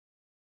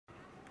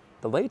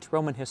The late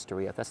Roman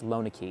history of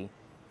Thessaloniki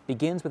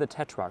begins with a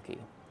tetrarchy,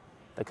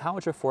 the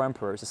college of four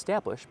emperors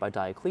established by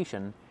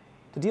Diocletian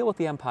to deal with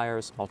the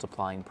empire's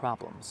multiplying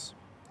problems.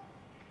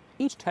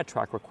 Each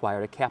tetrarch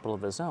required a capital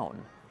of his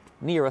own,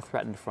 near a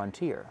threatened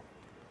frontier,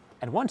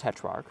 and one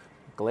tetrarch,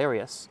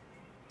 Galerius,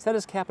 set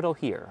his capital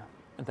here,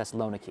 in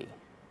Thessaloniki.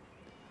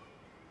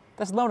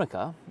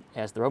 Thessalonica,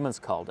 as the Romans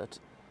called it,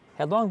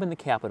 had long been the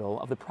capital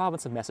of the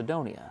province of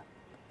Macedonia.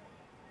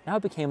 Now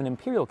it became an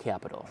imperial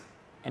capital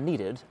and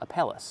needed a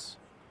palace.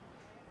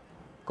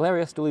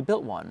 Galerius duly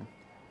built one,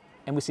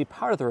 and we see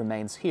part of the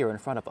remains here in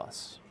front of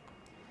us.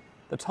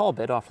 The tall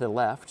bit off to the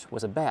left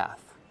was a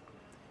bath.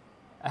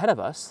 Ahead of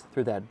us,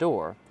 through that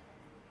door,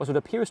 was what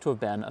appears to have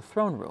been a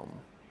throne room.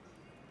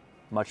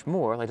 Much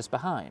more lay just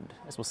behind,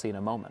 as we'll see in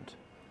a moment.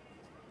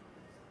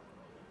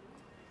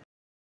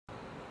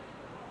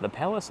 The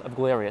palace of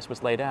Galerius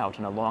was laid out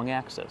in a long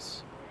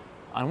axis.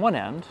 On one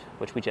end,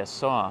 which we just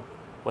saw,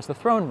 was the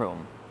throne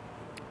room.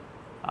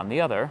 On the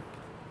other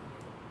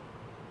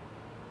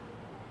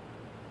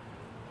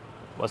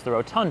was the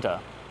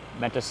Rotunda,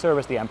 meant to serve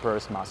as the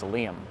emperor's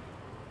mausoleum.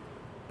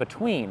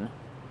 Between,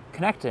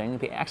 connecting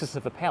the axis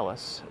of the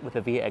palace with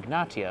the Via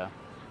Egnatia,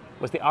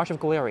 was the Arch of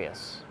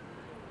Galerius.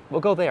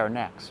 We'll go there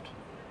next.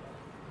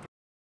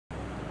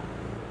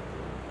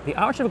 The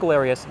Arch of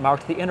Galerius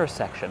marked the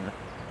intersection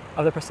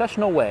of the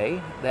processional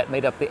way that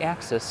made up the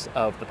axis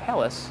of the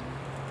palace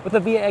with the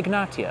Via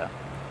Egnatia,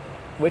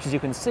 which, as you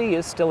can see,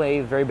 is still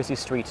a very busy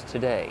street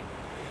today.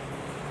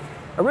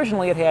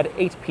 Originally, it had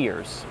 8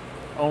 piers.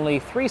 Only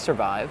 3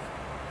 survive,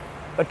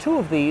 but 2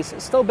 of these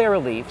still bear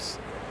reliefs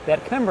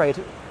that commemorate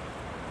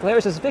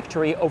Galerius'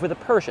 victory over the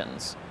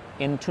Persians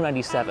in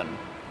 297.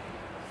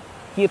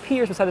 He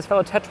appears beside his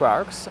fellow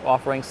tetrarchs,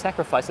 offering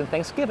sacrifice and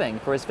thanksgiving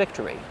for his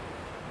victory.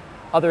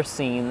 Other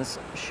scenes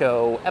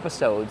show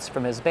episodes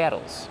from his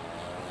battles.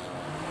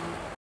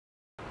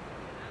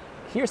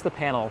 Here's the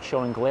panel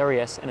showing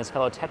Galerius and his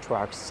fellow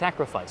tetrarchs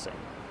sacrificing.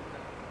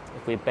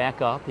 If we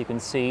back up, you can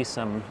see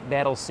some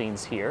battle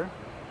scenes here.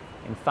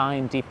 In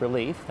fine, deep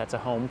relief, that's a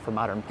home for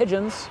modern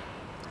pigeons.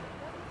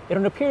 They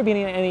don't appear to be in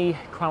any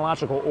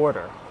chronological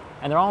order,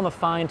 and they're all in the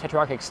fine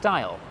tetrarchic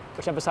style,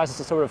 which emphasizes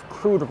a sort of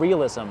crude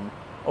realism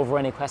over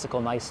any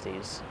classical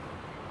niceties.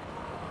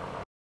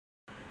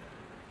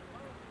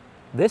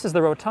 This is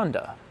the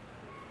Rotunda.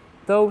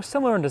 Though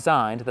similar in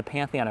design to the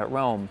Pantheon at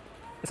Rome,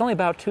 it's only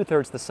about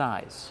 2/3 the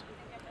size.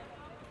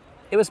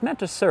 It was meant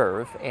to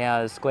serve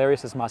as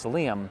Galerius'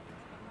 mausoleum,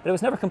 but it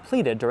was never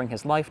completed during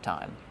his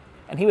lifetime,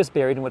 and he was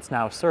buried in what's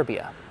now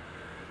Serbia.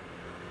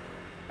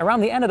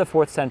 Around the end of the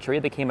 4th century,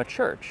 it became a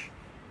church,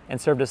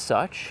 and served as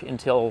such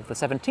until the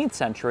 17th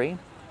century,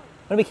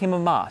 when it became a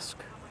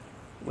mosque,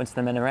 whence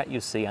the minaret you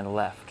see on the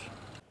left.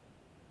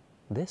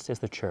 This is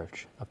the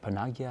church of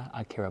Panagia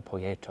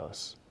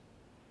Acheiropoietos,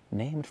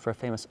 named for a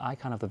famous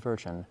icon of the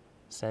Virgin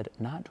said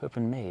not to have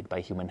been made by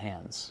human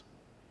hands.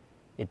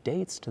 It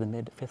dates to the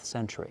mid-5th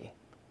century,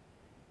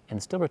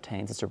 and still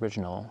retains its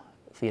original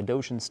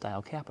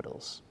Theodosian-style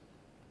capitals,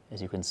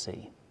 as you can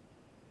see.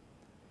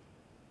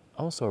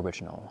 Also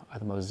original are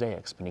the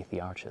mosaics beneath the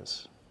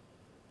arches.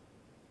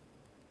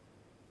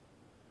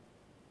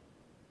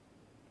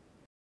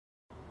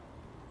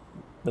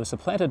 Though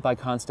supplanted by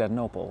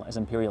Constantinople as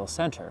imperial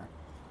center,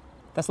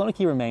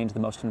 Thessaloniki remained the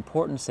most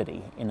important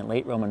city in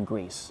late Roman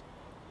Greece,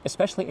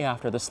 especially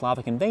after the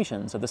Slavic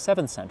invasions of the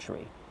 7th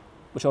century,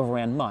 which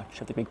overran much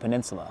of the Greek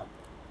peninsula.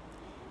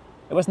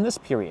 It was in this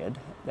period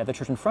that the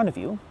church in front of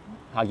you,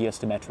 Hagios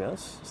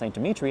Demetrios, St.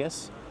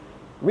 Demetrius,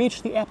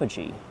 reached the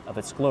apogee of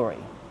its glory.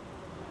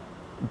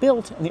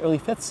 Built in the early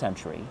 5th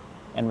century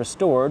and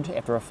restored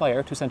after a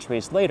fire 2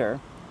 centuries later,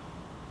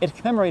 it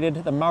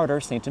commemorated the martyr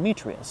St.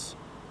 Demetrius,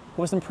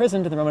 who was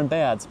imprisoned in the Roman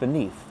baths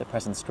beneath the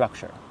present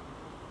structure.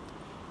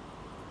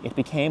 It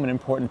became an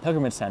important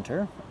pilgrimage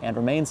center and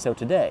remains so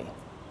today.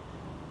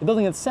 The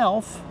building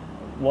itself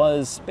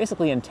was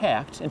basically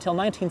intact until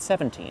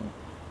 1917,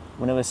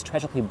 when it was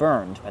tragically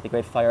burned by the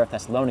Great Fire of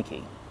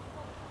Thessaloniki.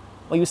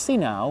 What you see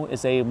now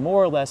is a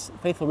more or less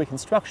faithful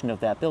reconstruction of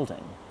that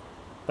building,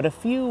 but a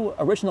few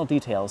original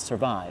details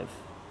survive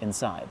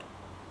inside.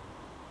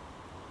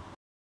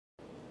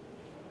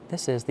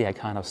 This is the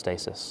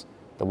iconostasis,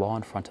 the wall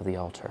in front of the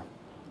altar.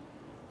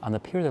 On the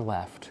pier to the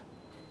left,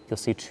 you'll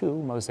see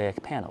 2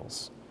 mosaic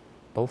panels,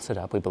 both set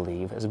up, we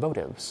believe, as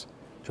votives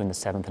between the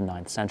 7th and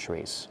 9th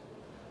centuries.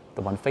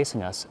 The one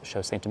facing us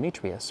shows St.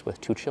 Demetrius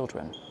with 2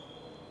 children.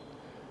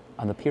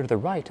 On the pier to the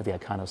right of the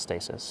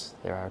iconostasis,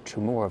 there are 2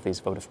 more of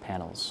these votive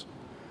panels.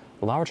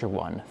 The larger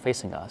one,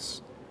 facing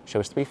us,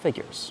 shows 3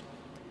 figures.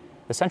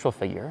 The central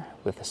figure,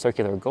 with the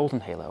circular golden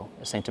halo,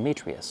 is St.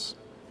 Demetrius.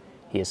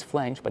 He is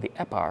flanked by the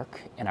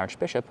Eparch and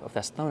Archbishop of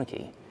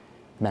Thessaloniki,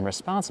 the men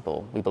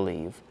responsible, we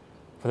believe,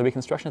 for the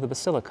reconstruction of the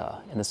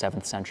basilica in the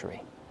 7th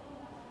century.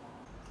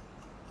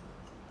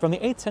 From the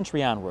 8th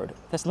century onward,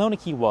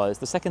 Thessaloniki was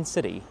the 2nd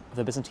city of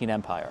the Byzantine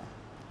Empire.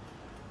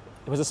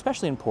 It was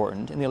especially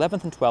important in the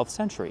 11th and 12th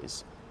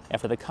centuries,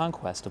 after the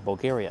conquest of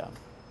Bulgaria.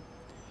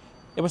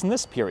 It was in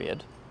this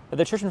period that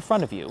the church in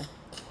front of you,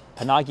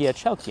 Panagia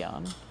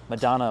Chalkeon,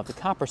 Madonna of the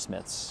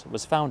Coppersmiths,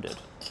 was founded.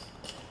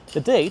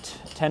 The date,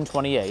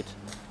 1028,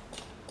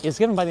 is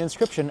given by the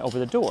inscription over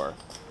the door.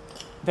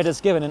 It is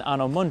given in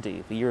Anno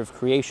Mundi, the year of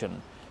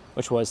creation,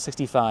 which was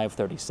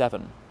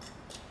 6537.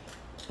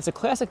 It's a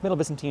classic Middle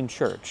Byzantine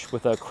church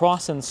with a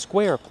cross and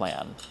square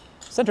plan,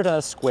 centered on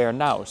a square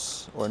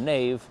naos, or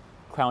nave,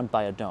 crowned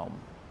by a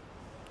dome.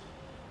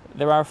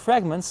 There are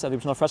fragments of the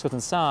original frescoes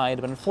inside,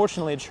 but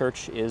unfortunately the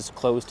church is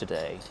closed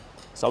today,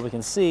 so all we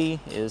can see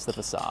is the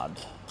facade.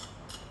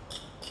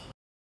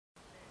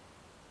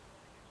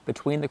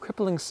 Between the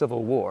crippling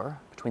civil war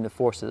between the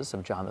forces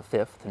of John V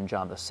and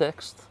John VI,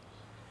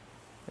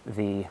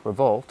 the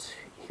revolt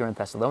here in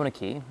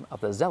Thessaloniki of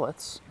the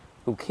Zealots,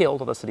 who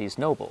killed all the city's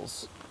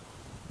nobles,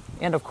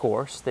 and of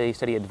course the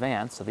steady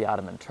advance of the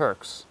Ottoman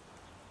Turks,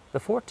 the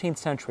 14th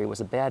century was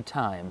a bad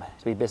time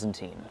to be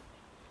Byzantine.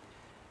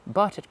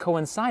 But it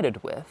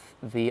coincided with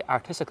the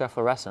artistic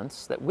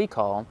efflorescence that we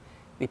call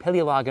the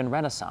Paleologan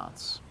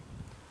Renaissance.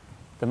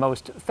 The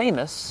most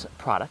famous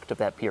product of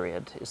that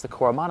period is the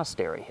Chora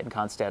Monastery in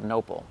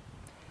Constantinople.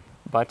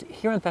 But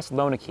here in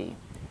Thessaloniki,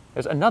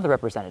 there's another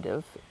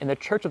representative in the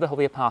Church of the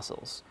Holy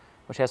Apostles,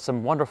 which has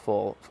some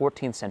wonderful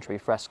 14th century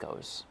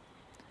frescoes.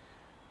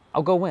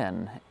 I'll go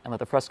in and let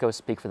the frescoes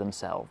speak for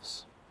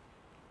themselves.